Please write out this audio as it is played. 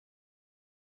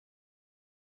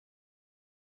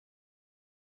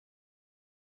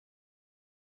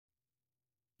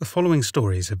The following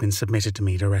stories have been submitted to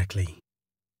me directly.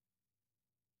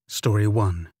 Story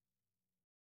 1.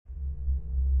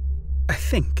 I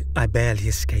think I barely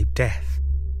escaped death,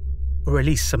 or at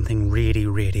least something really,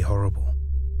 really horrible.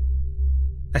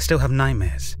 I still have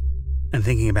nightmares, and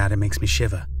thinking about it makes me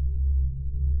shiver.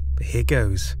 But here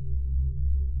goes.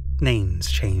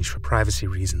 Names changed for privacy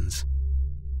reasons.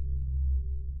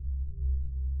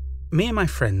 Me and my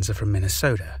friends are from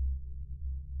Minnesota.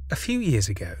 A few years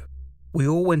ago, we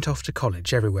all went off to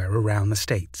college everywhere around the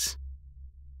States.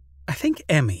 I think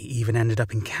Emmy even ended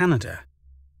up in Canada.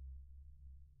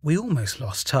 We almost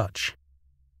lost touch.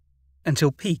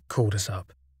 Until Pete called us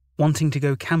up, wanting to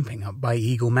go camping up by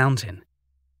Eagle Mountain.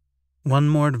 One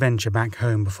more adventure back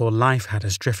home before life had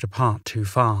us drift apart too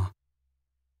far.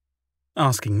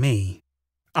 Asking me,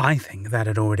 I think that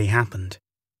had already happened.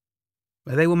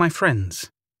 But they were my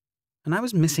friends, and I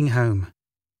was missing home.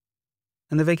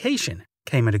 And the vacation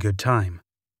came at a good time.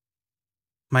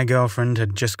 My girlfriend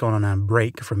had just gone on a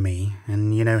break from me,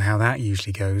 and you know how that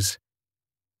usually goes.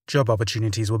 Job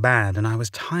opportunities were bad, and I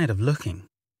was tired of looking.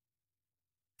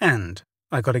 And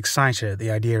I got excited at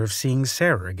the idea of seeing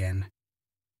Sarah again.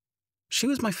 She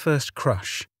was my first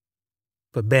crush,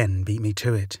 but Ben beat me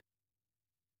to it.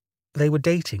 They were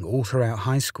dating all throughout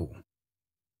high school,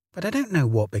 but I don't know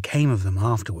what became of them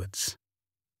afterwards.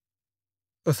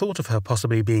 The thought of her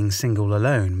possibly being single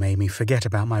alone made me forget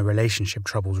about my relationship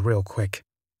troubles real quick.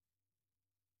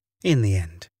 In the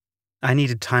end, I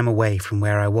needed time away from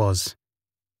where I was.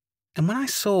 And when I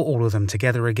saw all of them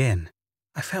together again,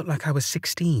 I felt like I was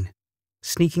 16,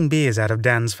 sneaking beers out of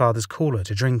Dan's father's cooler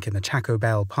to drink in the Taco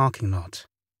Bell parking lot,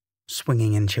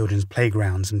 swinging in children's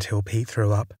playgrounds until Pete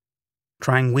threw up,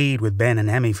 trying weed with Ben and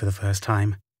Emmy for the first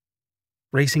time,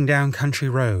 racing down country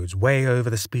roads way over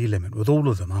the speed limit with all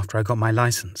of them after I got my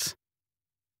license.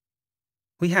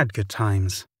 We had good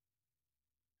times.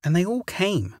 And they all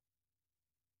came.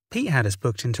 Pete had us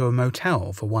booked into a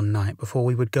motel for one night before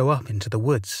we would go up into the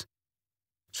woods,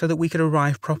 so that we could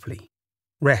arrive properly,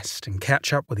 rest and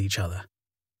catch up with each other.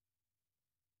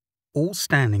 All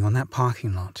standing on that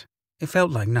parking lot, it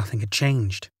felt like nothing had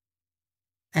changed.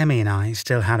 Emmy and I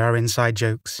still had our inside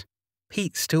jokes.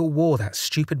 Pete still wore that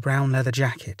stupid brown leather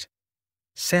jacket.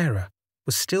 Sarah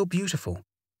was still beautiful.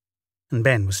 And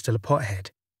Ben was still a pothead.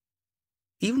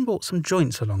 Even brought some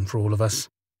joints along for all of us.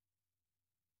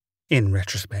 In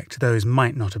retrospect, those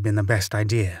might not have been the best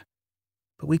idea,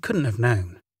 but we couldn't have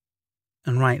known.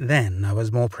 And right then, I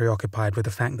was more preoccupied with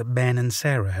the fact that Ben and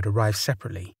Sarah had arrived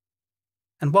separately,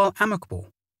 and while amicable,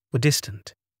 were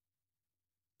distant.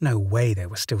 No way they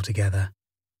were still together.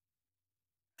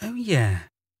 Oh yeah.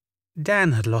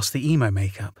 Dan had lost the emo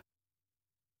makeup.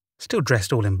 Still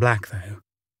dressed all in black, though.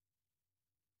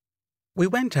 We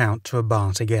went out to a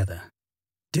bar together,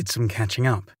 did some catching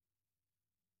up.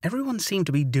 Everyone seemed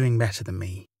to be doing better than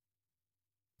me.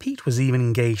 Pete was even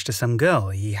engaged to some girl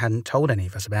he hadn't told any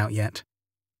of us about yet.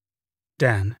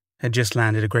 Dan had just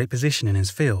landed a great position in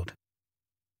his field.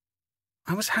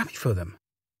 I was happy for them.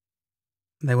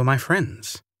 They were my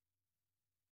friends.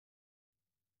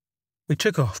 We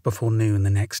took off before noon the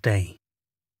next day.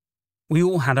 We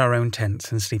all had our own tents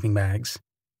and sleeping bags.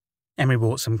 Emmy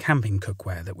bought some camping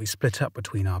cookware that we split up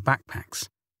between our backpacks,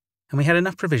 and we had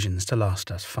enough provisions to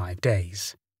last us 5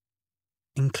 days,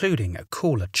 including a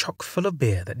cooler chock full of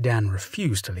beer that Dan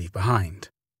refused to leave behind.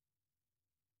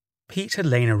 Pete had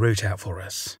laid a route out for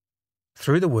us,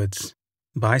 through the woods,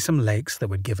 by some lakes that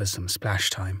would give us some splash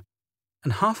time,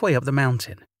 and halfway up the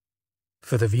mountain.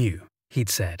 For the view, he'd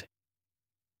said.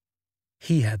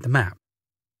 He had the map.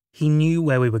 He knew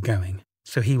where we were going,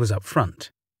 so he was up front,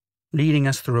 leading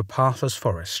us through a pathless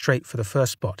forest straight for the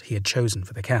first spot he had chosen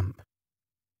for the camp.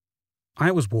 I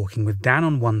was walking with Dan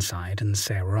on one side and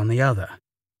Sarah on the other.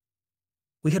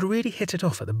 We had really hit it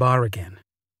off at the bar again.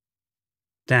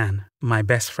 Dan, my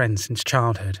best friend since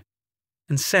childhood,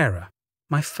 and Sarah,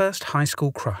 my first high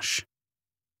school crush.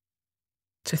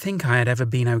 To think I had ever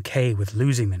been okay with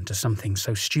losing them to something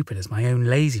so stupid as my own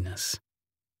laziness.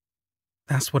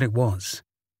 That's what it was.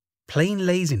 Plain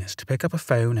laziness to pick up a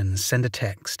phone and send a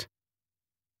text.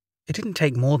 It didn't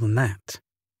take more than that.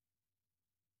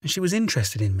 And she was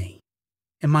interested in me,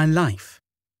 in my life.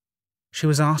 She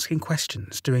was asking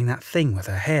questions, doing that thing with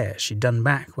her hair she'd done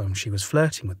back when she was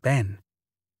flirting with Ben,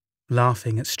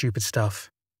 laughing at stupid stuff.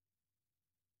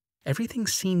 Everything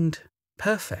seemed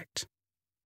perfect.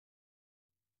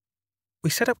 We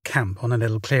set up camp on a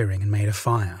little clearing and made a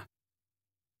fire.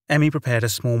 Emmy prepared a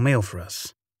small meal for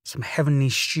us, some heavenly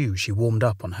stew she warmed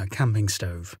up on her camping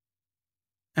stove.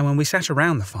 And when we sat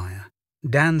around the fire,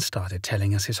 Dan started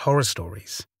telling us his horror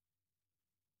stories.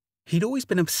 He'd always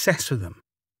been obsessed with them,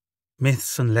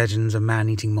 myths and legends of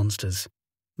man-eating monsters,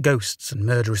 ghosts and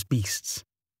murderous beasts.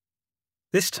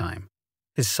 This time,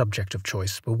 his subject of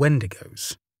choice were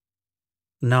Wendigos.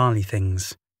 Gnarly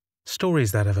things,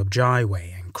 stories that of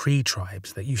Ojibwe and Cree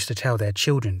tribes that used to tell their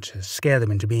children to scare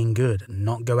them into being good and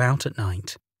not go out at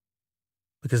night,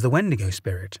 because the Wendigo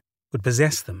spirit would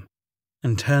possess them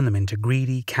and turn them into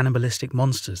greedy, cannibalistic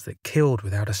monsters that killed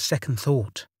without a second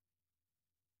thought.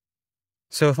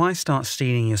 So if I start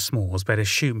stealing your s'mores, better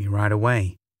shoot me right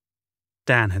away,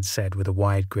 Dan had said with a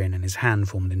wide grin and his hand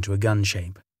formed into a gun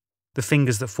shape, the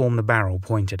fingers that formed the barrel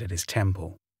pointed at his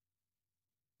temple.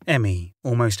 Emmy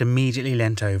almost immediately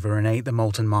leant over and ate the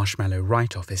molten marshmallow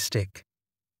right off his stick.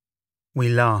 We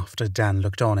laughed as Dan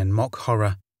looked on in mock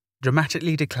horror,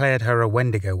 dramatically declared her a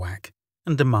Wendigo whack,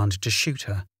 and demanded to shoot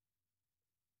her.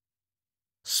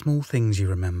 Small things you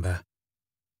remember.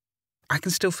 I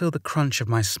can still feel the crunch of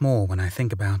my s'more when I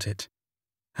think about it,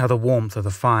 how the warmth of the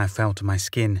fire fell to my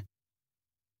skin,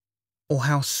 or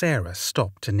how Sarah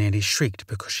stopped and nearly shrieked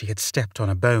because she had stepped on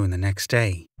a bone the next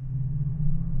day.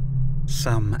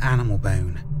 Some animal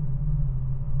bone.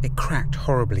 It cracked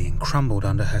horribly and crumbled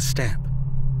under her step.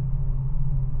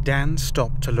 Dan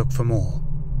stopped to look for more,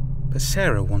 but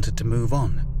Sarah wanted to move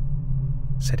on,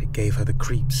 said it gave her the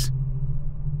creeps.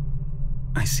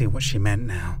 I see what she meant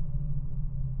now.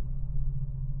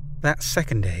 That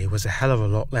second day was a hell of a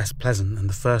lot less pleasant than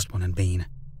the first one had been.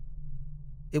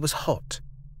 It was hot.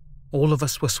 All of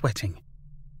us were sweating,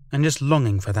 and just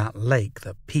longing for that lake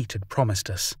that Pete had promised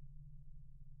us.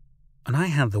 And I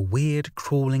had the weird,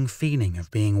 crawling feeling of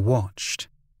being watched.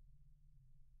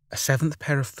 A seventh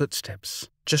pair of footsteps,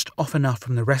 just off enough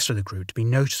from the rest of the group to be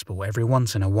noticeable every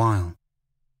once in a while.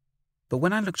 But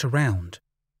when I looked around,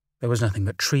 there was nothing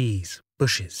but trees,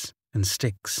 bushes, and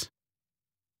sticks.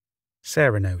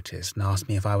 Sarah noticed and asked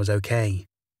me if I was okay.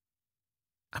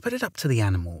 I put it up to the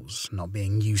animals, not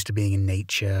being used to being in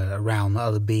nature, around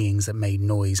other beings that made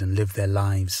noise and lived their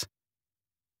lives.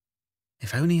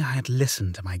 If only I had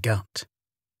listened to my gut.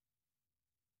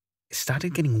 It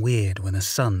started getting weird when the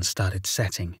sun started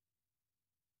setting.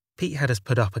 Pete had us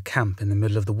put up a camp in the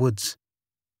middle of the woods.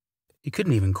 You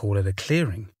couldn't even call it a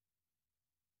clearing.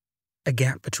 A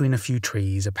gap between a few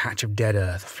trees, a patch of dead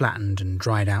earth, flattened and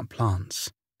dried out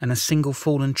plants, and a single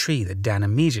fallen tree that Dan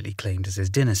immediately claimed as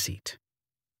his dinner seat.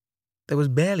 There was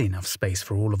barely enough space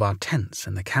for all of our tents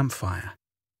and the campfire.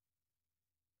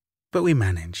 But we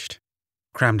managed,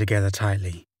 crammed together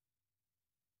tightly.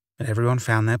 And everyone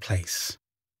found their place.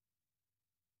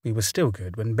 We were still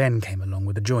good when Ben came along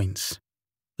with the joints,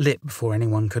 lit before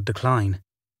anyone could decline.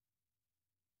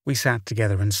 We sat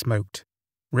together and smoked,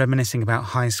 reminiscing about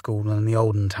high school and the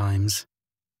olden times.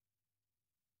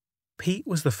 Pete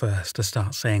was the first to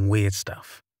start saying weird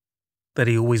stuff, that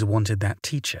he always wanted that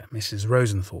teacher, Mrs.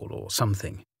 Rosenthal or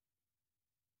something,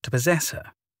 to possess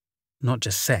her, not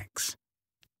just sex.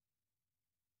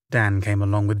 Dan came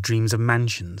along with dreams of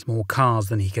mansions, more cars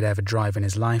than he could ever drive in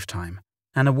his lifetime,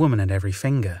 and a woman at every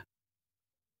finger.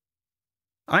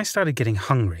 I started getting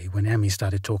hungry when Emmy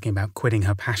started talking about quitting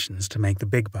her passions to make the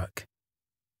big buck.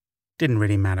 Didn't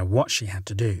really matter what she had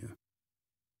to do.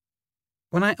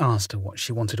 When I asked her what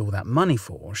she wanted all that money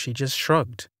for, she just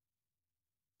shrugged.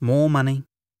 More money.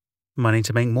 Money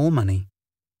to make more money.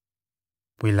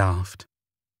 We laughed.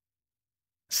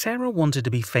 Sarah wanted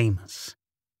to be famous.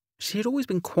 She had always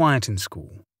been quiet in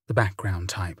school, the background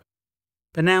type.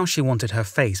 But now she wanted her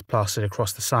face plastered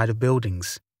across the side of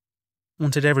buildings.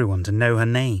 Wanted everyone to know her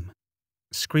name.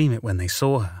 Scream it when they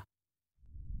saw her.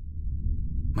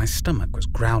 My stomach was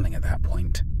growling at that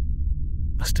point.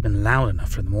 Must have been loud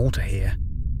enough for them all to hear.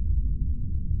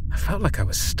 I felt like I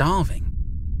was starving.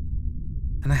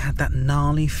 And I had that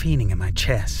gnarly feeling in my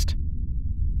chest.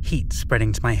 Heat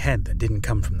spreading to my head that didn't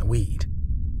come from the weed.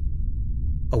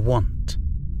 A want.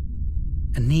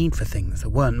 A need for things that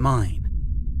weren't mine.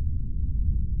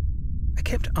 I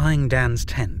kept eyeing Dan's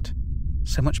tent,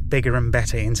 so much bigger and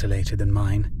better insulated than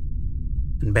mine,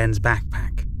 and Ben's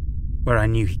backpack, where I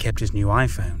knew he kept his new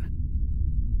iPhone.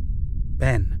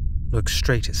 Ben looked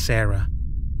straight at Sarah.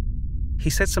 He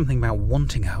said something about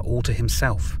wanting her all to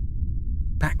himself,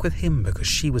 back with him because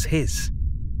she was his.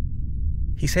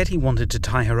 He said he wanted to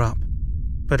tie her up,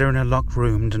 put her in a locked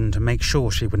room and to make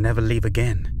sure she would never leave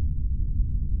again.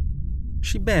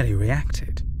 She barely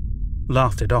reacted,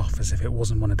 laughed it off as if it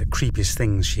wasn't one of the creepiest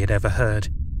things she had ever heard.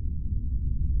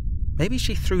 Maybe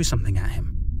she threw something at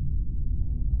him.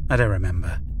 I don't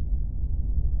remember.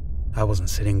 I wasn't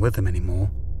sitting with them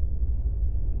anymore.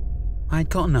 I'd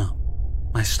gotten up,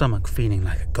 my stomach feeling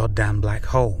like a goddamn black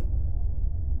hole.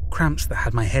 Cramps that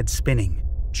had my head spinning,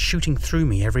 shooting through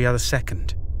me every other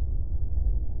second.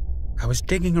 I was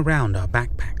digging around our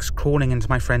backpacks, crawling into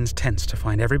my friends' tents to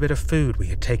find every bit of food we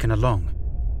had taken along,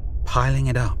 piling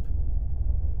it up.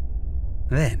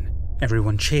 Then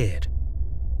everyone cheered,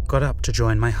 got up to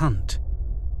join my hunt.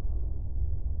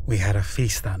 We had a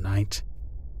feast that night,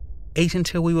 ate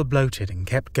until we were bloated and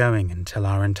kept going until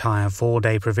our entire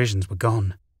 4-day provisions were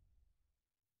gone.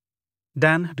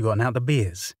 Dan had gotten out the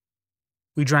beers.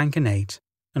 We drank and ate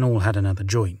and all had another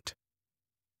joint,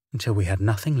 until we had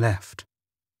nothing left.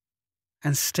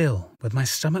 And still, with my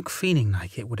stomach feeling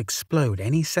like it would explode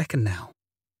any second now,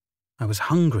 I was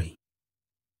hungry.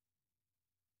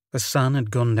 The sun had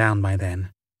gone down by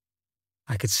then.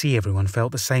 I could see everyone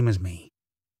felt the same as me,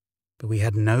 but we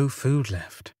had no food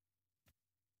left.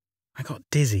 I got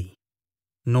dizzy,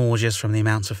 nauseous from the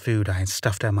amounts of food I had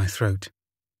stuffed down my throat,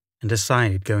 and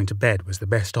decided going to bed was the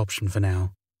best option for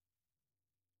now.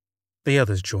 The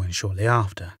others joined shortly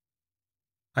after.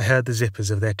 I heard the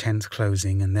zippers of their tents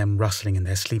closing and them rustling in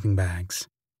their sleeping bags.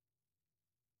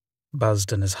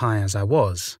 Buzzed and as high as I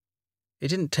was, it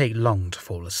didn't take long to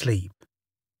fall asleep.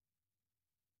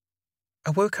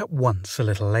 I woke up once a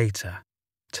little later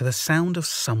to the sound of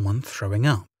someone throwing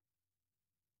up.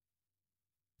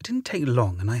 It didn't take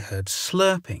long and I heard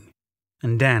slurping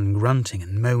and Dan grunting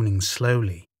and moaning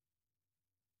slowly.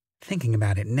 Thinking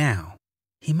about it now,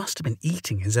 he must have been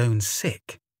eating his own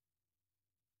sick.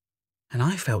 And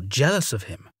I felt jealous of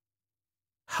him.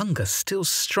 Hunger still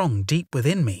strong deep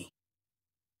within me.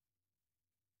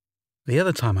 The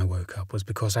other time I woke up was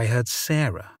because I heard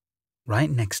Sarah, right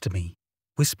next to me,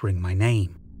 whispering my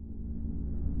name.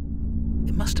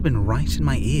 It must have been right in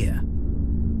my ear.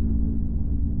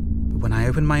 But when I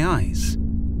opened my eyes,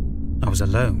 I was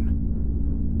alone.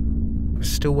 I was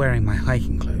still wearing my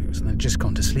hiking clothes and had just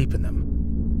gone to sleep in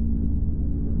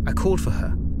them. I called for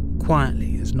her,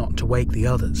 quietly as not to wake the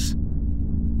others.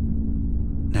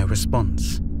 No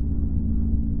response.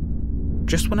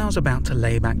 Just when I was about to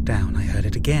lay back down, I heard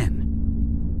it again.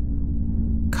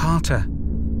 Carter.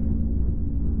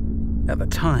 At the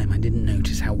time, I didn't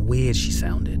notice how weird she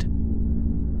sounded.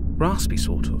 Raspy,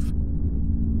 sort of.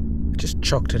 I just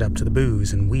chalked it up to the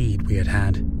booze and weed we had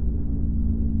had.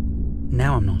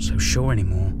 Now I'm not so sure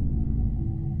anymore.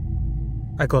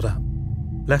 I got up,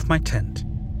 left my tent.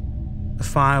 The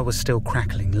fire was still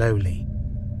crackling lowly,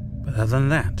 but other than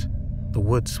that, the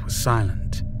woods was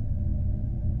silent.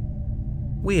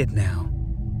 Weird now,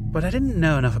 but I didn't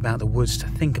know enough about the woods to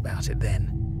think about it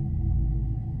then.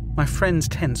 My friends'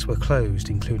 tents were closed,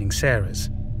 including Sarah's,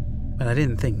 but I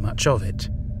didn't think much of it.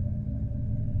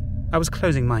 I was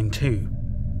closing mine too.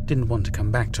 Didn't want to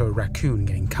come back to a raccoon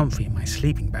getting comfy in my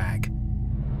sleeping bag.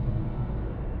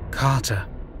 Carter.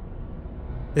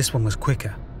 This one was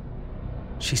quicker.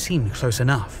 She seemed close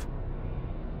enough.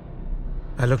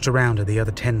 I looked around at the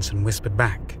other tents and whispered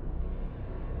back.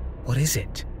 What is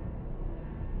it?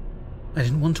 I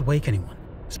didn't want to wake anyone,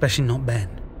 especially not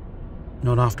Ben.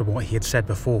 Not after what he had said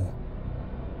before.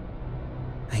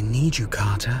 I need you,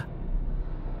 Carter.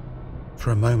 For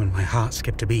a moment, my heart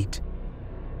skipped a beat.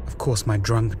 Of course, my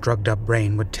drunk, drugged-up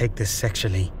brain would take this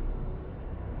sexually.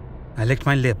 I licked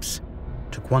my lips,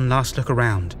 took one last look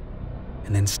around,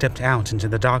 and then stepped out into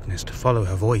the darkness to follow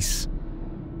her voice.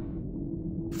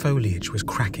 Foliage was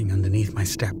cracking underneath my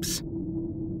steps.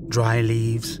 Dry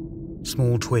leaves,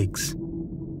 small twigs.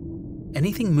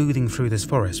 Anything moving through this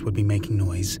forest would be making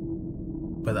noise,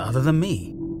 but other than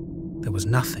me, there was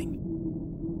nothing.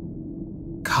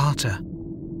 Carter.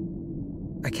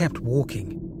 I kept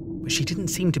walking, but she didn't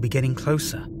seem to be getting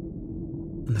closer.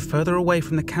 And the further away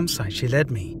from the campsite she led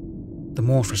me, the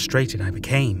more frustrated I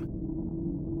became.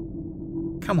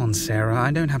 Come on, Sarah,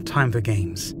 I don't have time for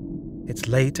games. It's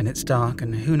late and it's dark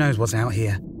and who knows what's out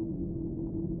here.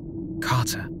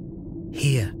 Carter.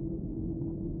 Here.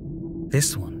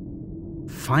 This one,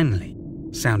 finally,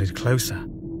 sounded closer.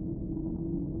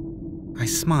 I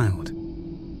smiled,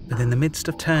 but in the midst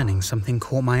of turning, something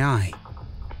caught my eye.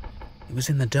 It was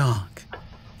in the dark,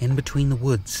 in between the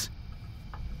woods,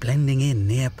 blending in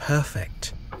near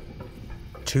perfect.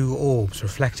 2 orbs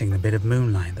reflecting the bit of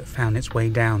moonlight that found its way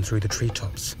down through the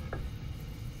treetops.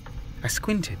 I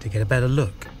squinted to get a better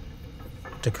look,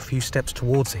 took a few steps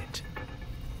towards it.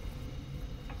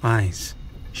 Eyes,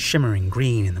 shimmering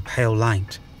green in the pale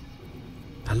light.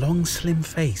 A long, slim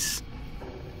face.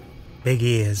 Big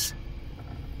ears.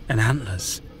 And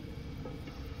antlers.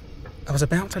 I was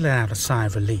about to let out a sigh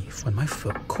of relief when my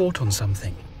foot caught on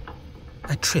something.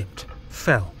 I tripped,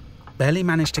 fell, barely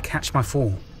managed to catch my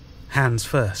fall, hands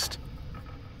first.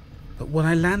 But what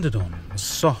I landed on was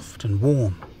soft and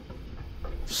warm.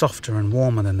 Softer and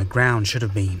warmer than the ground should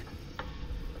have been.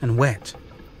 And wet,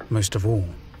 most of all.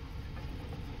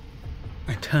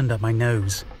 I turned up my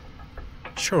nose.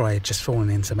 Sure, I had just fallen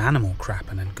in some animal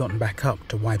crap and had gotten back up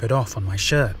to wipe it off on my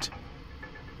shirt.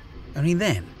 Only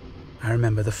then, I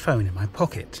remember the phone in my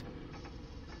pocket.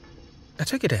 I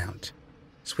took it out,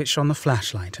 switched on the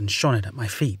flashlight and shone it at my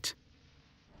feet.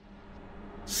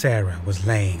 Sarah was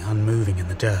laying unmoving in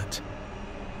the dirt.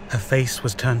 Her face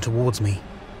was turned towards me,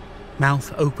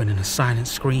 mouth open in a silent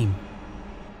scream.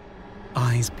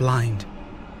 Eyes blind,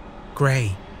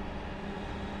 grey,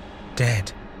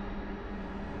 dead.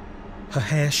 Her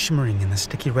hair shimmering in the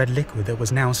sticky red liquid that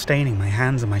was now staining my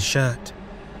hands and my shirt.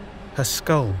 Her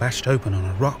skull bashed open on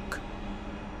a rock.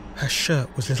 Her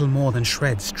shirt was little more than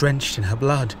shreds drenched in her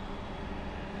blood.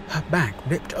 Her back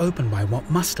ripped open by what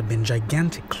must have been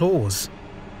gigantic claws.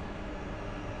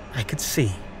 I could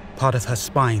see part of her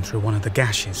spine through one of the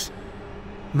gashes,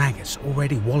 maggots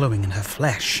already wallowing in her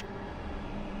flesh.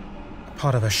 A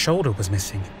part of her shoulder was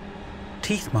missing,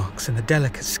 teeth marks in the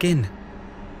delicate skin.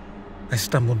 I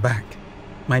stumbled back,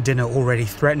 my dinner already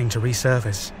threatening to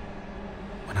resurface,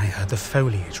 when I heard the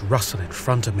foliage rustle in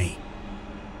front of me.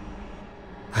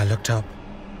 I looked up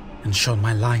and shone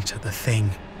my light at the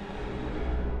thing.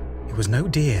 It was no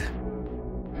deer.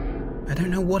 I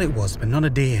don't know what it was, but not a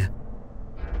deer.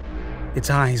 Its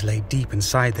eyes lay deep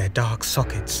inside their dark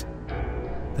sockets.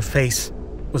 The face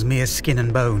was mere skin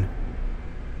and bone,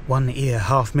 one ear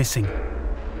half missing.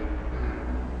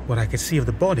 What I could see of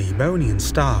the body, bony and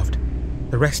starved,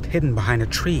 the rest hidden behind a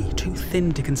tree too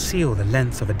thin to conceal the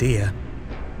length of a deer.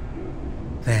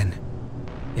 Then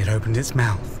it opened its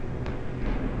mouth.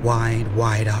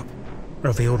 Wide up,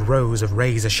 revealed rows of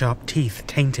razor-sharp teeth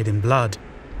tainted in blood.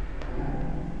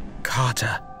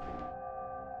 Carter.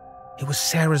 It was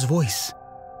Sarah's voice,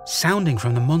 sounding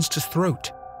from the monster's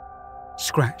throat,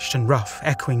 scratched and rough,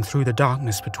 echoing through the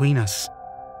darkness between us.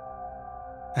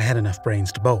 I had enough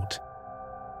brains to bolt.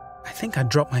 I think I'd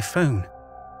dropped my phone.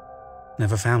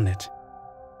 Never found it.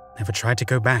 Never tried to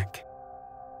go back.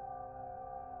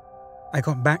 I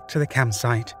got back to the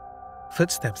campsite,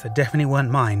 footsteps that definitely weren't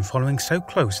mine following so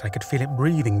close I could feel it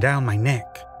breathing down my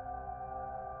neck.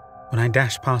 When I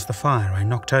dashed past the fire, I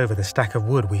knocked over the stack of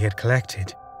wood we had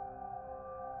collected.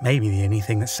 Maybe the only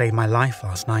thing that saved my life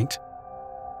last night.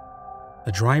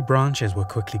 The dry branches were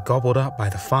quickly gobbled up by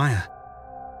the fire.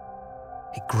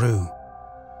 It grew,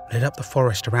 lit up the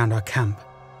forest around our camp.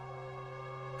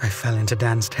 I fell into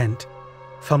Dan's tent,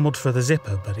 fumbled for the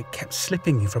zipper, but it kept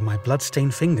slipping me from my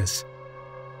blood-stained fingers,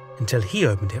 until he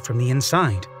opened it from the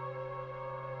inside.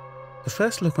 The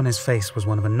first look on his face was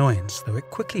one of annoyance, though it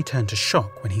quickly turned to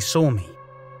shock when he saw me.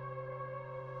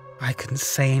 I couldn't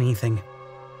say anything,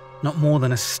 not more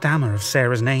than a stammer of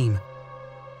Sarah's name.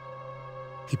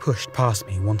 He pushed past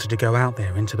me, wanted to go out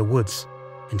there into the woods,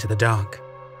 into the dark,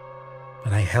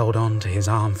 but I held on to his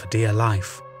arm for dear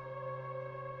life.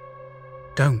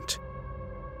 Don't.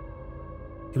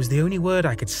 It was the only word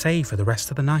I could say for the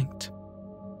rest of the night.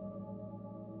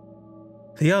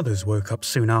 The others woke up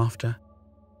soon after,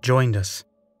 joined us,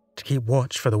 to keep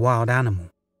watch for the wild animal,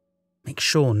 make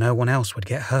sure no one else would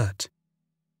get hurt,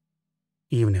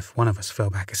 even if one of us fell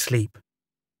back asleep.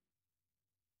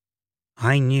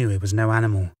 I knew it was no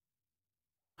animal.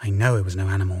 I know it was no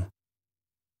animal.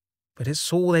 But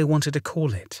it's all they wanted to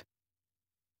call it.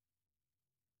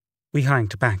 We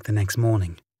hiked back the next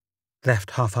morning,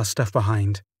 left half our stuff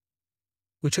behind.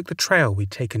 We took the trail we'd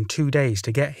taken 2 days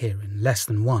to get here in less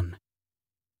than 1.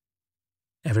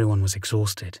 Everyone was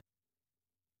exhausted.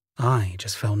 I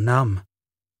just felt numb.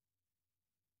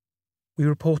 We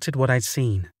reported what I'd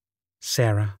seen,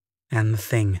 Sarah and the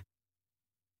thing.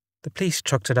 The police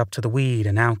chalked it up to the weed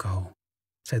and alcohol,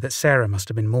 said that Sarah must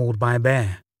have been mauled by a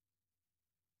bear.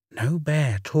 No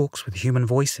bear talks with human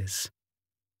voices.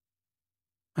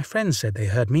 My friends said they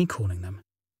heard me calling them,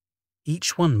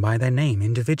 each one by their name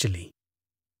individually.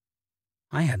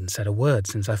 I hadn't said a word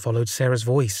since I followed Sarah's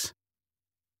voice.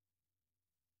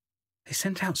 They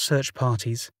sent out search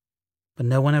parties, but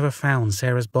no one ever found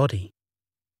Sarah's body.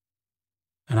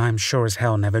 And I'm sure as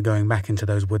hell never going back into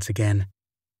those woods again.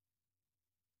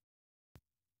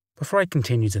 Before I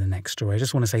continue to the next story, I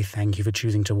just want to say thank you for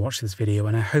choosing to watch this video,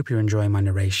 and I hope you're enjoying my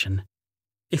narration.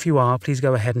 If you are, please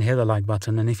go ahead and hit the like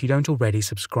button, and if you don't already,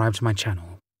 subscribe to my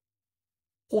channel.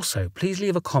 Also, please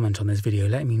leave a comment on this video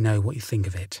letting me know what you think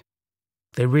of it.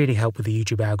 They really help with the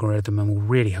YouTube algorithm and will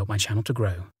really help my channel to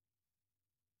grow.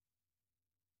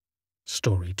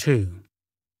 Story 2.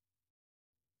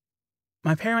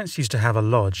 My parents used to have a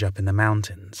lodge up in the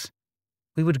mountains.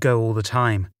 We would go all the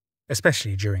time,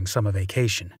 especially during summer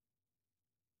vacation.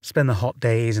 Spend the hot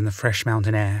days in the fresh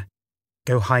mountain air,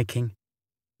 go hiking,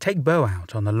 take Beau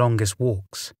out on the longest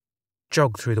walks,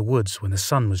 jog through the woods when the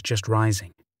sun was just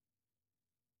rising.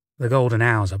 The golden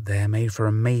hours up there made for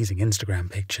amazing Instagram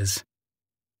pictures.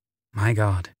 My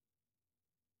God.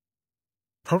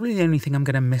 Probably the only thing I'm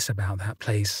going to miss about that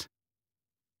place.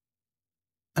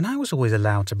 And I was always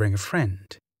allowed to bring a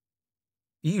friend.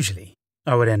 Usually,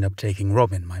 I would end up taking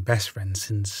Robin, my best friend,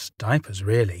 since diapers,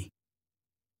 really.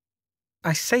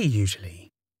 I say usually.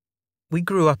 We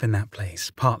grew up in that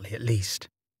place, partly at least.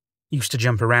 Used to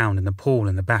jump around in the pool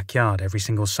in the backyard every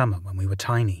single summer when we were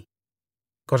tiny.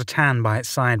 Got a tan by its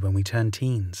side when we turned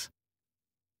teens.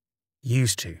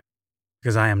 Used to,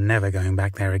 because I am never going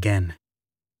back there again.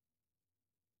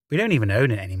 We don't even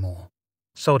own it anymore.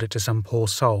 Sold it to some poor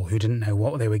soul who didn't know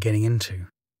what they were getting into.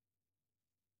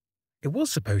 It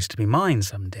was supposed to be mine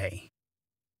someday.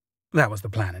 That was the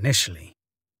plan initially.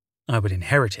 I would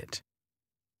inherit it.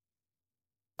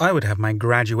 I would have my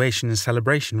graduation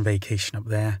celebration vacation up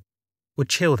there, would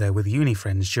chill there with uni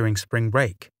friends during spring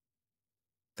break.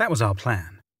 That was our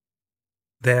plan.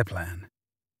 Their plan.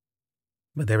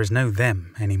 But there is no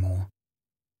them anymore.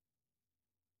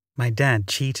 My dad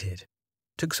cheated.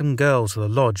 Took some girls to the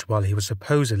lodge while he was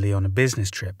supposedly on a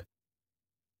business trip.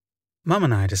 Mum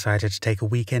and I decided to take a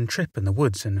weekend trip in the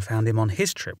woods and found him on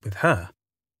his trip with her.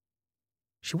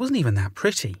 She wasn't even that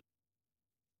pretty.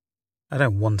 I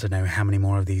don't want to know how many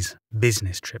more of these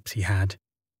business trips he had.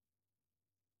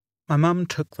 My mum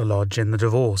took the lodge in the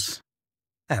divorce,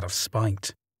 out of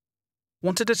spite.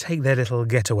 Wanted to take their little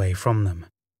getaway from them.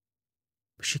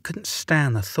 But she couldn't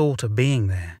stand the thought of being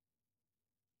there.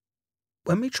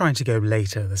 When we tried to go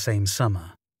later the same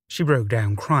summer, she broke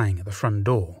down crying at the front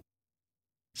door.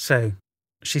 So,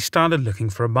 she started looking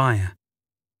for a buyer.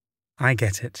 I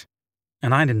get it,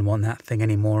 and I didn't want that thing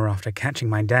anymore after catching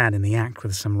my dad in the act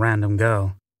with some random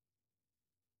girl.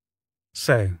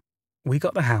 So, we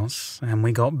got the house and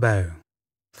we got Bo,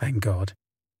 thank God.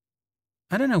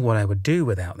 I don't know what I would do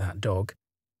without that dog.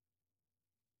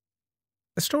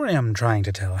 The story I'm trying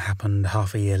to tell happened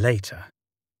half a year later.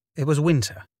 It was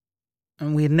winter,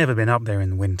 and we had never been up there in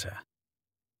the winter.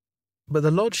 But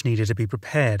the lodge needed to be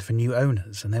prepared for new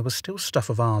owners and there was still stuff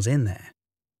of ours in there.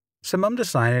 So Mum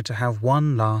decided to have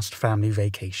one last family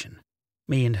vacation,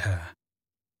 me and her.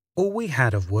 All we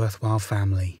had of worthwhile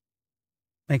family.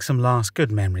 Make some last good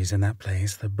memories in that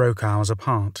place that broke ours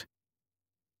apart.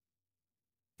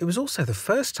 It was also the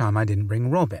first time I didn't bring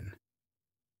Robin.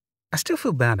 I still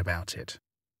feel bad about it.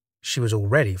 She was all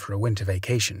ready for a winter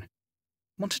vacation.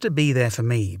 Wanted to be there for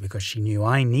me because she knew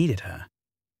I needed her.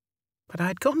 But I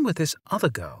had gotten with this other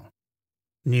girl.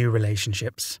 New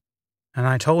relationships. And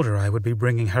I told her I would be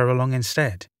bringing her along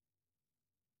instead.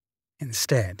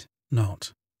 Instead,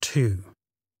 not two.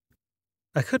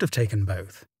 I could have taken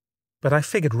both, but I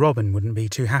figured Robin wouldn't be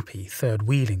too happy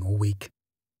third-wheeling all week.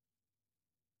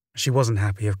 She wasn't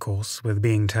happy, of course, with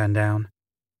being turned down.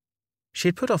 She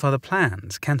had put off other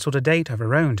plans, cancelled a date of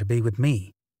her own to be with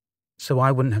me, so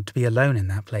I wouldn't have to be alone in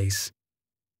that place.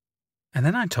 And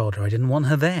then I told her I didn't want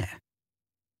her there.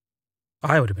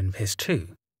 I would have been pissed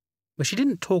too, but she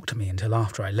didn't talk to me until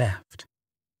after I left.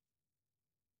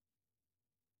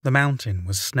 The mountain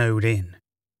was snowed in,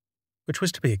 which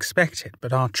was to be expected,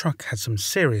 but our truck had some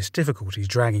serious difficulties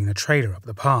dragging the trailer up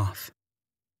the path.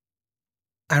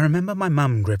 I remember my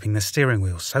mum gripping the steering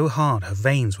wheel so hard her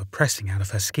veins were pressing out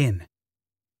of her skin,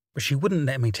 but she wouldn't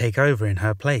let me take over in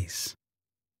her place.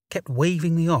 Kept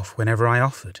waving me off whenever I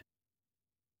offered.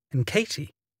 And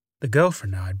Katie, the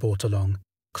girlfriend I had brought along,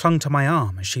 clung to my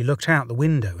arm as she looked out the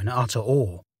window in utter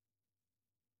awe.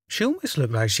 She almost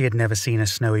looked like she had never seen a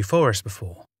snowy forest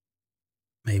before.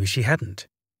 Maybe she hadn't.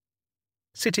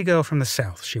 City girl from the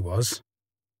south, she was.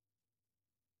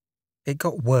 It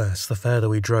got worse the further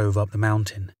we drove up the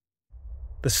mountain.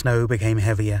 The snow became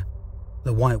heavier,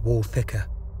 the white wall thicker.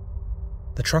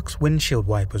 The truck's windshield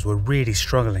wipers were really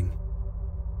struggling.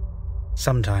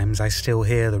 Sometimes I still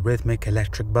hear the rhythmic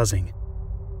electric buzzing,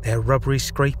 their rubbery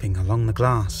scraping along the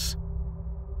glass.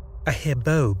 I hear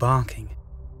Bo barking,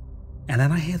 and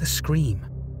then I hear the scream,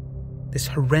 this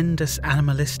horrendous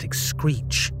animalistic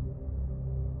screech.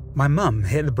 My mum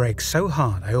hit the brakes so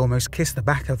hard I almost kissed the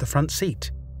back of the front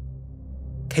seat.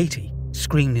 Katie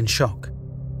screamed in shock,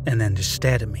 and then just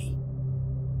stared at me.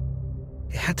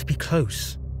 It had to be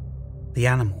close. The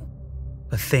animal,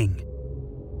 the thing.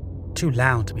 Too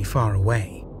loud to be far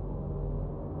away.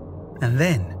 And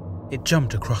then it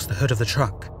jumped across the hood of the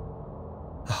truck.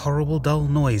 A horrible dull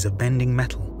noise of bending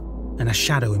metal and a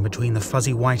shadow in between the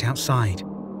fuzzy white outside.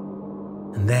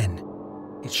 And then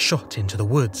it shot into the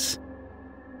woods.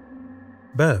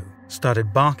 Bo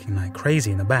started barking like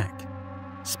crazy in the back,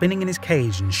 spinning in his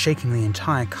cage and shaking the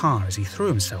entire car as he threw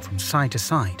himself from side to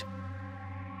side.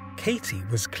 Katie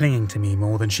was clinging to me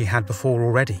more than she had before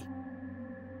already.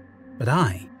 but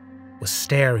I was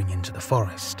staring into the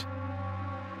forest.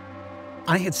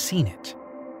 I had seen it,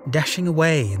 dashing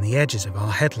away in the edges of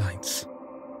our headlights.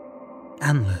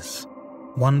 Antlers,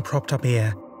 one propped up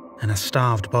ear, and a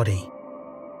starved body.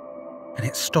 And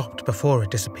it stopped before it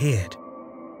disappeared.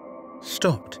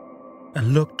 Stopped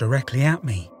and looked directly at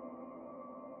me.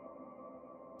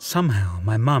 Somehow,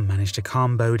 my mum managed to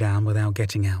calm Bo down without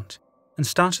getting out, and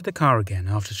started the car again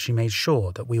after she made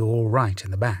sure that we were all right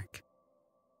in the back.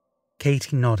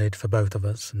 Katie nodded for both of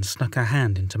us and snuck her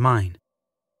hand into mine,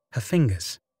 her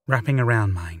fingers wrapping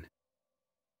around mine.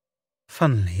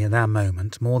 Funnily, at that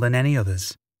moment, more than any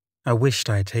others, I wished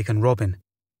I had taken Robin.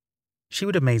 She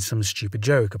would have made some stupid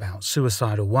joke about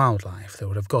suicidal wildlife that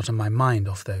would have gotten my mind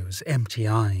off those empty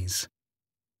eyes.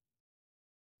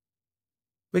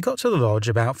 We got to the lodge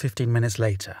about 15 minutes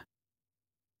later.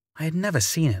 I had never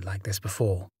seen it like this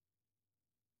before.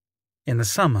 In the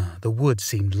summer, the wood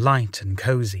seemed light and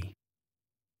cozy.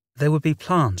 There would be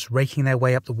plants raking their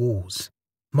way up the walls,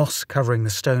 moss covering the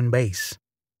stone base.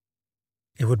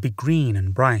 It would be green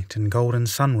and bright, and golden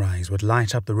sunrise would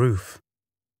light up the roof.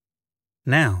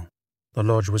 Now, the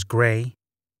lodge was grey,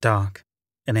 dark,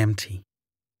 and empty.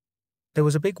 There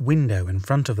was a big window in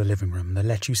front of the living room that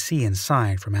let you see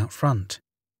inside from out front.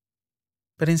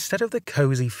 But instead of the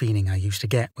cozy feeling I used to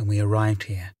get when we arrived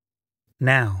here,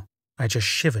 now I just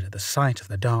shivered at the sight of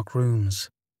the dark rooms.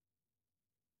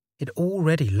 It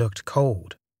already looked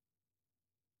cold.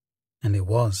 And it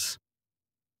was.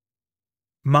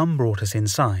 Mum brought us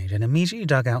inside and immediately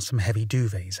dug out some heavy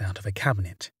duvets out of a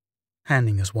cabinet,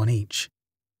 handing us one each.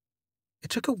 It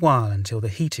took a while until the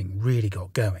heating really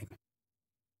got going.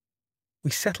 We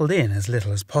settled in as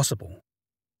little as possible.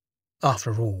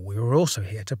 After all, we were also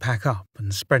here to pack up,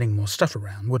 and spreading more stuff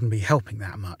around wouldn't be helping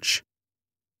that much.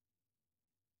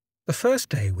 The first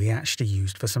day we actually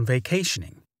used for some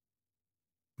vacationing.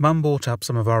 Mum brought up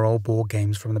some of our old board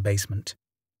games from the basement.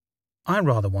 I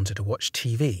rather wanted to watch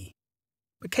TV,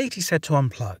 but Katie said to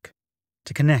unplug,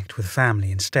 to connect with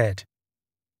family instead.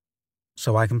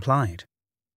 So I complied.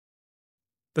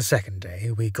 The second day,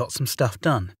 we got some stuff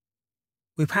done.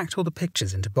 We packed all the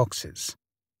pictures into boxes.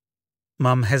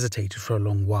 Mum hesitated for a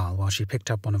long while she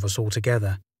picked up one of us all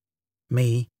together.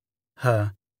 Me,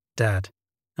 her, Dad,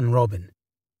 and Robin.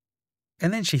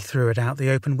 And then she threw it out the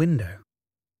open window.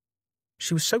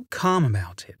 She was so calm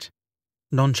about it,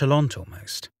 nonchalant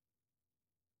almost.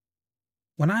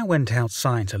 When I went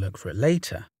outside to look for it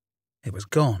later, it was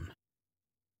gone.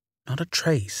 Not a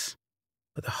trace,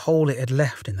 but the hole it had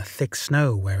left in the thick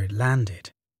snow where it landed.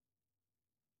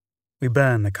 We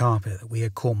burned the carpet that we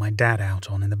had caught my dad out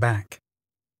on in the back.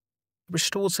 It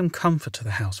restored some comfort to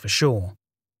the house for sure.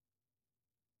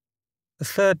 The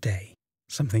third day,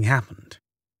 something happened.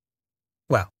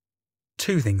 Well,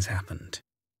 two things happened.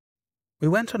 We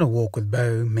went on a walk with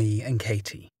Bo, me, and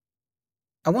Katie.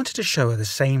 I wanted to show her the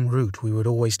same route we would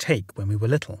always take when we were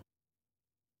little.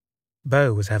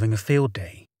 Bo was having a field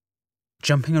day,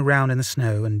 jumping around in the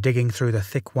snow and digging through the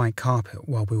thick white carpet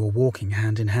while we were walking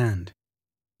hand in hand,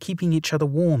 keeping each other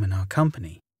warm in our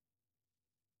company.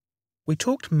 We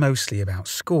talked mostly about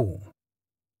school,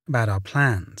 about our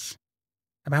plans,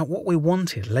 about what we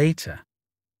wanted later.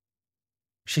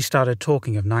 She started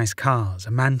talking of nice cars,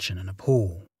 a mansion and a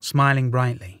pool, smiling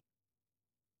brightly.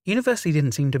 University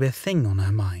didn't seem to be a thing on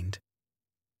her mind.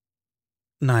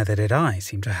 Neither did I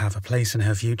seem to have a place in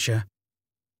her future.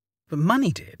 But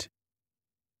money did.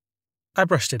 I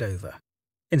brushed it over,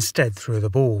 instead threw the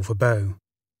ball for Bo.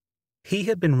 He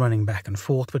had been running back and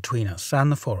forth between us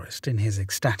and the forest in his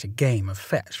ecstatic game of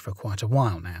fetch for quite a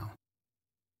while now.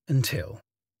 Until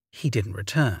he didn't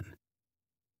return.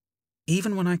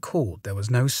 Even when I called, there was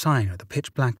no sign of the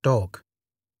pitch-black dog.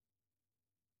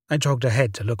 I jogged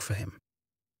ahead to look for him,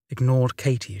 ignored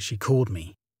Katie as she called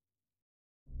me.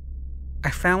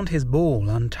 I found his ball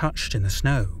untouched in the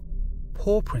snow,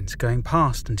 paw prints going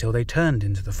past until they turned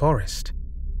into the forest.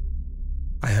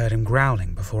 I heard him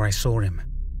growling before I saw him,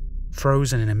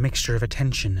 frozen in a mixture of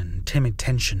attention and timid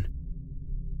tension.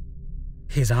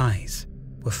 His eyes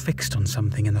were fixed on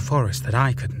something in the forest that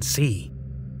I couldn't see.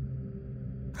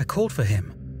 I called for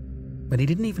him, but he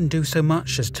didn't even do so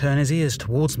much as turn his ears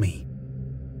towards me.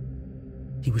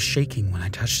 He was shaking when I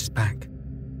touched his back,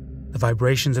 the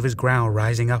vibrations of his growl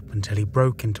rising up until he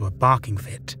broke into a barking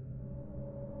fit.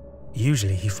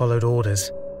 Usually he followed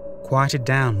orders, quieted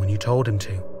down when you told him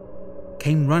to,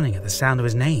 came running at the sound of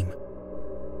his name.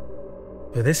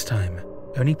 But this time,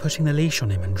 only putting the leash on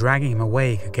him and dragging him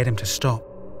away could get him to stop.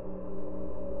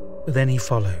 But then he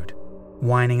followed,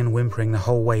 whining and whimpering the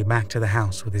whole way back to the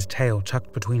house with his tail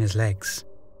tucked between his legs.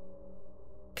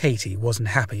 Katie wasn't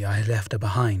happy I had left her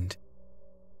behind.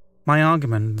 My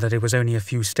argument that it was only a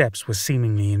few steps was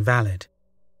seemingly invalid.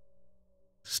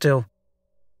 Still,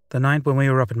 the night when we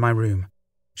were up in my room,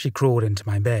 she crawled into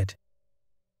my bed.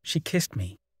 She kissed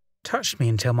me, touched me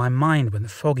until my mind went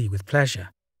foggy with pleasure,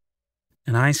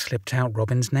 and I slipped out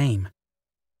Robin's name.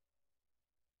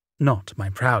 Not my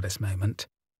proudest moment.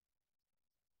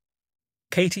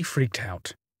 Katie freaked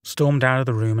out, stormed out of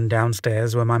the room and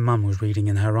downstairs where my mum was reading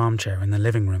in her armchair in the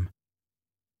living room.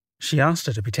 She asked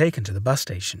her to be taken to the bus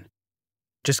station,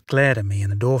 just glared at me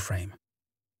in the doorframe.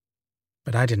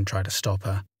 But I didn't try to stop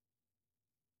her.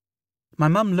 My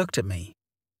mum looked at me,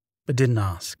 but didn't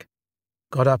ask,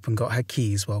 got up and got her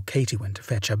keys while Katie went to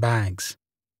fetch her bags.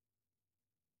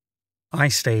 I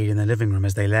stayed in the living room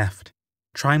as they left,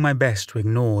 trying my best to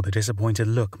ignore the disappointed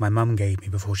look my mum gave me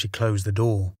before she closed the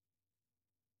door.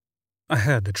 I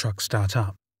heard the truck start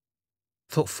up,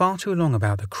 thought far too long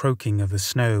about the croaking of the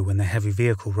snow when the heavy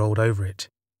vehicle rolled over it,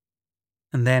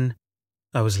 and then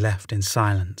I was left in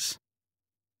silence.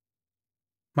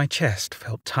 My chest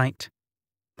felt tight,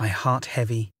 my heart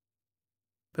heavy,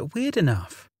 but weird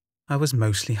enough, I was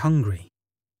mostly hungry.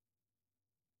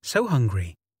 So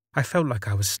hungry, I felt like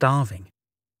I was starving,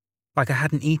 like I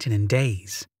hadn't eaten in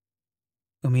days,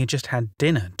 when we had just had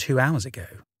dinner 2 hours ago.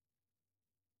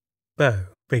 Beau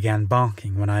began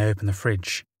barking when I opened the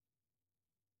fridge.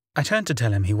 I turned to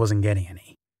tell him he wasn't getting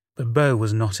any, but Beau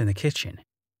was not in the kitchen.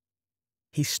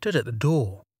 He stood at the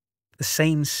door, the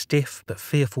same stiff but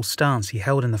fearful stance he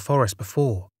held in the forest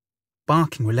before,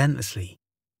 barking relentlessly,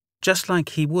 just like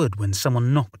he would when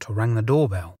someone knocked or rang the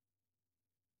doorbell.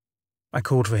 I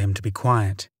called for him to be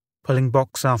quiet, pulling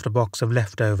box after box of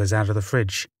leftovers out of the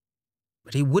fridge,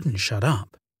 but he wouldn't shut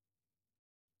up.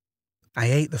 I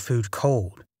ate the food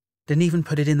cold, didn't even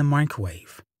put it in the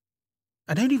microwave.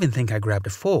 I don't even think I grabbed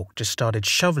a fork, just started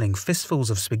shoveling fistfuls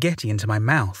of spaghetti into my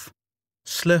mouth,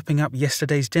 slurping up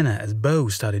yesterday's dinner as Beau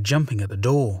started jumping at the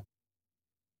door.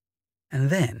 And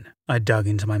then I dug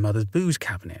into my mother's booze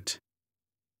cabinet.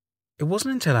 It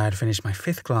wasn't until I had finished my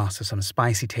 5th glass of some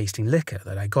spicy-tasting liquor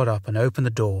that I got up and opened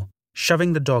the door,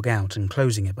 shoving the dog out and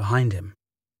closing it behind him.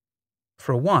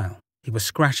 For a while, he was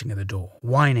scratching at the door,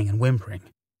 whining and whimpering.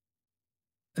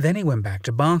 Then he went back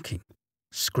to barking,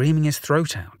 screaming his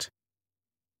throat out.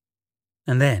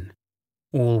 And then,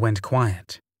 all went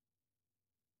quiet.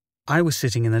 I was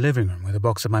sitting in the living room with a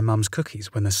box of my mum's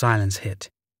cookies when the silence hit.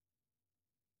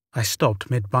 I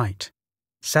stopped mid-bite,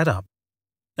 sat up,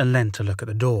 and leant to look at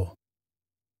the door.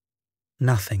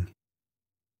 Nothing.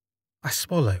 I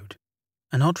swallowed,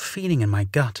 an odd feeling in my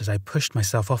gut as I pushed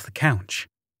myself off the couch.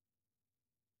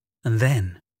 And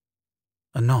then,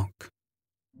 a knock.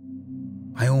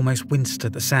 I almost winced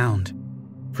at the sound,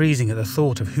 freezing at the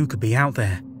thought of who could be out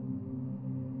there.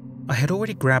 I had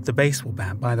already grabbed the baseball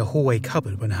bat by the hallway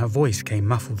cupboard when her voice came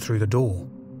muffled through the door.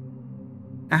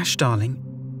 "Ash, darling,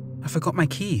 I forgot my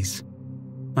keys,"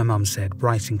 my mum said,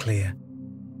 bright and clear.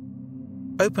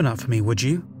 "Open up for me, would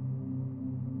you?"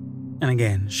 And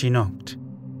again she knocked.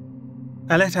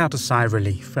 I let out a sigh of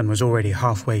relief and was already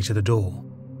halfway to the door.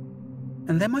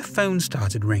 And then my phone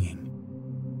started ringing.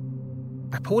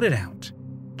 I pulled it out,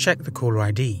 checked the caller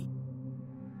ID.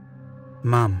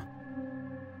 Mum.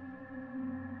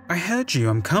 "I heard you,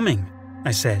 I'm coming,"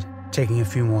 I said, taking a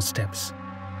few more steps.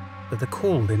 But the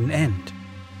call didn't end.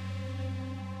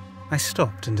 I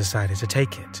stopped and decided to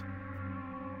take it.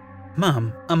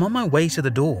 "Mum, I'm on my way to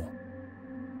the door."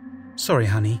 "Sorry,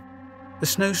 honey. The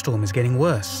snowstorm is getting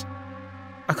worse.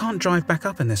 I can't drive back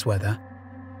up in this weather.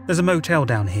 There's a motel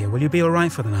down here. Will you be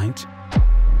alright for the night?"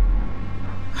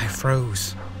 I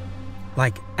froze.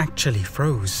 Like, actually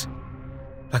froze.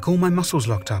 Like all my muscles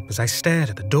locked up as I stared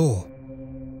at the door.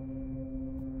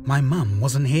 My mum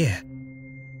wasn't here.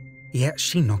 Yet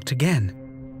she knocked again,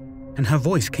 and her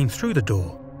voice came through the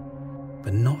door,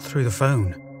 but not through the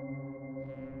phone.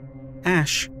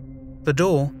 "Ash, the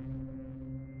door."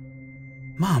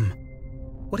 "Mum,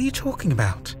 what are you talking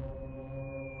about?"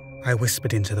 I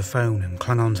whispered into the phone and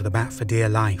clung onto the bat for dear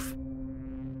life.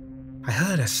 I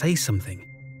heard her say something.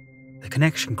 The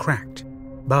connection cracked,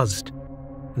 buzzed,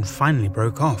 and finally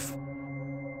broke off.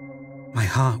 My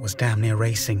heart was damn near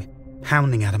racing,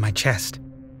 pounding out of my chest,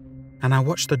 and I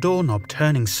watched the doorknob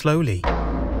turning slowly.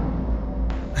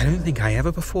 I don't think I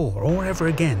ever before or ever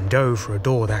again dove for a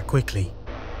door that quickly.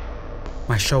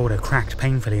 My shoulder cracked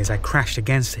painfully as I crashed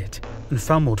against it and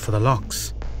fumbled for the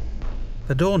locks.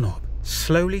 The doorknob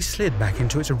slowly slid back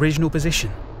into its original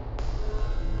position.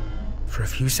 For a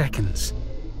few seconds,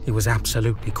 it was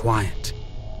absolutely quiet.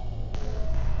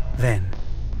 Then,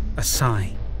 a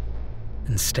sigh,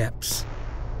 and steps,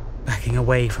 backing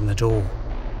away from the door.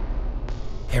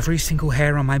 Every single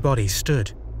hair on my body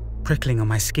stood, prickling on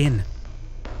my skin.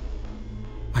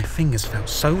 My fingers felt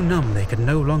so numb they could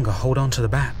no longer hold on to the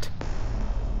bat.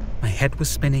 My head was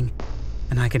spinning,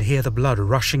 and I could hear the blood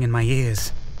rushing in my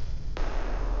ears.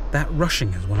 That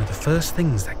rushing is one of the first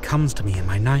things that comes to me in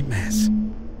my nightmares.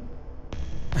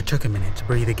 I took a minute to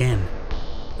breathe again,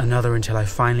 another until I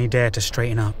finally dared to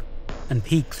straighten up and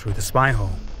peek through the spy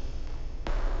hole.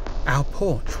 Our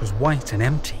porch was white and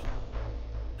empty,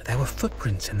 but there were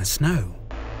footprints in the snow.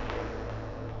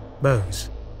 Bows,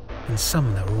 and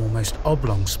some that were almost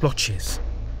oblong splotches,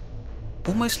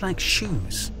 almost like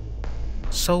shoes,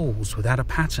 soles without a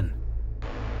pattern.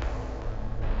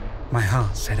 My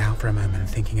heart set out for a moment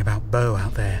thinking about Bo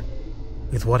out there,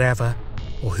 with whatever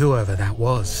or whoever that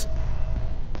was.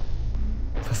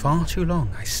 For far too long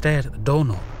I stared at the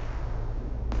doorknob,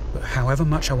 but however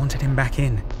much I wanted him back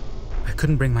in, I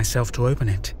couldn't bring myself to open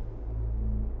it.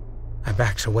 I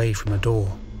backed away from the door,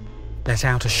 let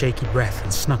out a shaky breath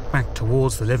and snuck back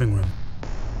towards the living room.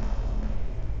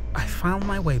 I found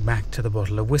my way back to the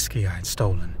bottle of whiskey I had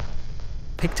stolen,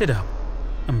 picked it up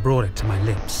and brought it to my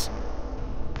lips,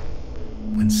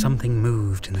 when something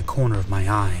moved in the corner of my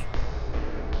eye.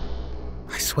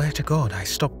 I swear to God I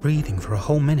stopped breathing for a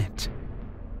whole minute.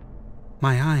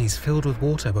 My eyes filled with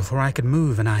water before I could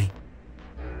move, and I'm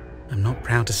not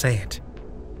proud to say it,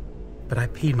 but I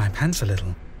peed my pants a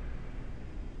little.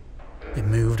 It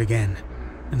moved again,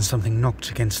 and something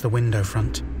knocked against the window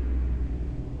front.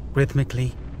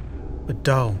 Rhythmically, but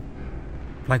dull,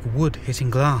 like wood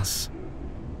hitting glass.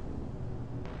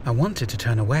 I wanted to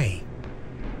turn away,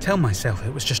 tell myself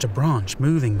it was just a branch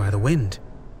moving by the wind.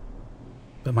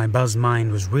 But my buzzed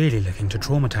mind was really looking to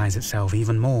traumatize itself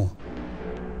even more.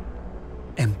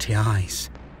 Empty eyes.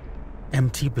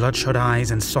 Empty bloodshot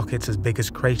eyes and sockets as big as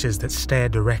craters that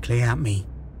stared directly at me.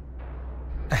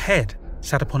 A head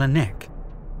sat upon a neck,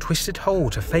 twisted whole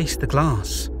to face the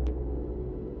glass.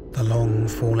 The long,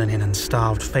 fallen-in and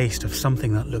starved face of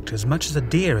something that looked as much as a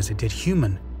deer as it did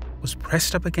human was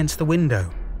pressed up against the window,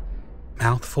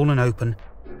 mouth fallen open,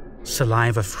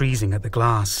 saliva freezing at the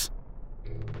glass.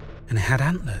 And it had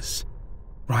antlers,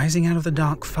 rising out of the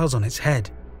dark fuzz on its head,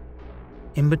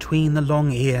 in between the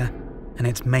long ear and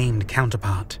its maimed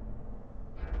counterpart.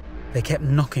 They kept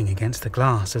knocking against the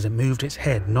glass as it moved its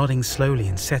head, nodding slowly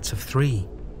in sets of 3.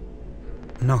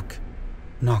 Knock,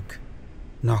 knock,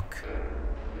 knock.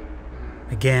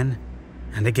 Again,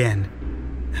 and again,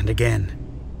 and again.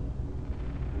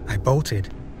 I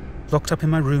bolted, locked up in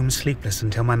my room sleepless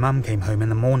until my mum came home in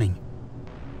the morning.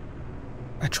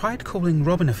 I tried calling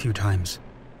Robin a few times,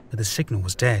 but the signal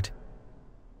was dead.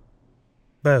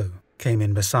 Bo came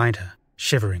in beside her,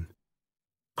 shivering.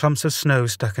 Clumps of snow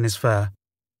stuck in his fur,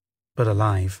 but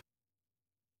alive.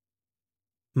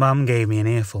 Mum gave me an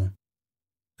earful.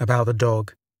 About the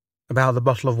dog, about the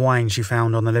bottle of wine she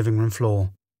found on the living room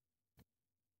floor.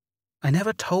 I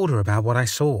never told her about what I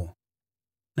saw,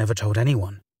 never told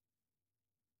anyone.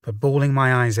 But bawling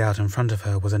my eyes out in front of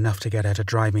her was enough to get her to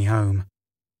drive me home.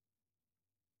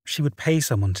 She would pay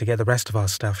someone to get the rest of our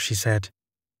stuff, she said.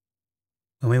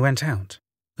 When we went out,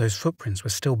 those footprints were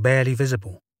still barely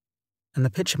visible, and the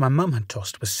picture my mum had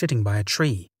tossed was sitting by a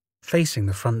tree, facing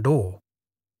the front door.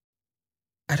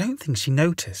 I don't think she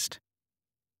noticed.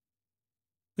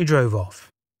 We drove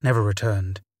off, never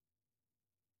returned.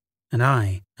 And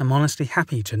I am honestly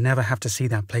happy to never have to see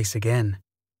that place again.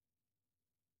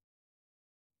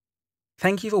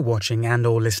 Thank you for watching and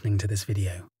or listening to this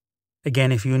video.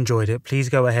 Again, if you enjoyed it, please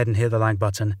go ahead and hit the like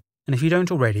button, and if you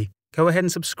don't already, go ahead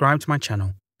and subscribe to my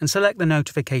channel and select the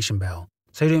notification bell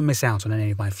so you don't miss out on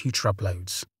any of my future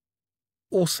uploads.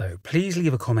 Also, please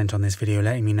leave a comment on this video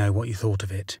letting me know what you thought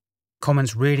of it.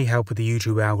 Comments really help with the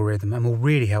YouTube algorithm and will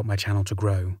really help my channel to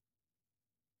grow.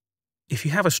 If you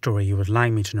have a story you would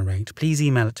like me to narrate, please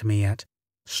email it to me at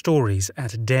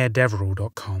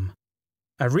stories@daredeverell.com.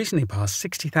 I've recently passed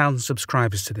 60,000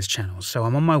 subscribers to this channel, so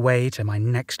I'm on my way to my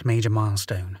next major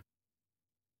milestone.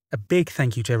 A big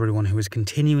thank you to everyone who is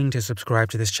continuing to subscribe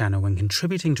to this channel and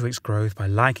contributing to its growth by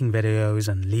liking videos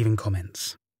and leaving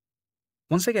comments.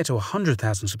 Once I get to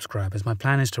 100,000 subscribers, my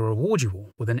plan is to reward you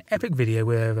all with an epic video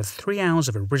with over 3 hours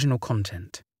of original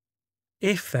content.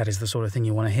 If that is the sort of thing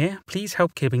you want to hear, please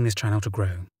help keeping this channel to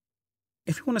grow.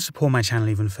 If you want to support my channel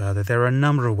even further, there are a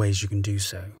number of ways you can do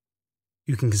so.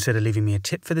 You can consider leaving me a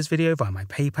tip for this video via my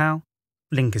PayPal.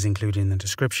 Link is included in the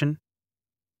description.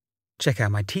 Check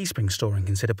out my Teespring store and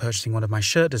consider purchasing one of my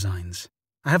shirt designs.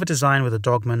 I have a design with a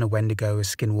Dogman, a Wendigo, a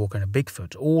Skinwalker and a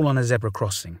Bigfoot, all on a zebra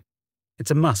crossing. It's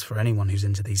a must for anyone who's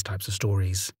into these types of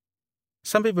stories.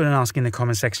 Some people have been asking in the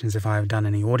comment sections if I have done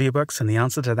any audiobooks, and the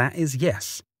answer to that is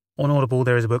yes. On Audible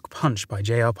there is a book Punch by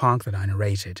J.R. Park that I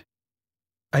narrated.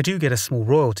 I do get a small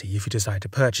royalty if you decide to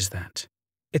purchase that.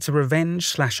 It's a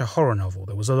revenge/a horror novel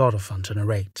that was a lot of fun to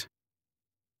narrate.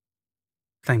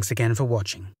 Thanks again for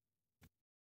watching.